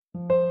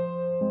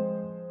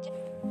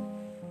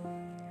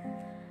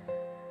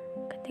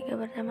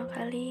pertama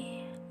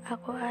kali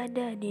aku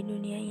ada di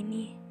dunia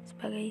ini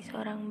sebagai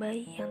seorang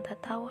bayi yang tak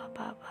tahu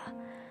apa-apa,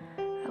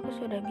 aku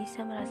sudah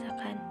bisa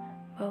merasakan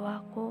bahwa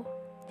aku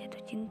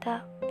jatuh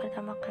cinta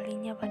pertama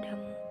kalinya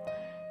padamu.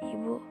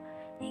 Ibu,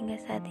 hingga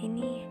saat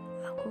ini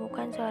aku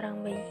bukan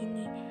seorang bayi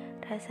ini.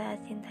 Rasa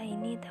cinta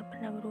ini tak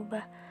pernah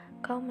berubah.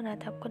 Kau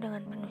menatapku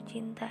dengan penuh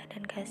cinta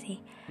dan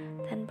kasih,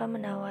 tanpa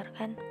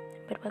menawarkan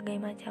berbagai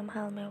macam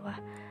hal mewah.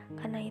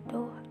 Karena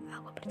itu,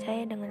 aku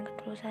percaya dengan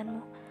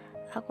ketulusanmu.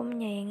 Aku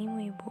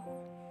menyayangimu, Ibu.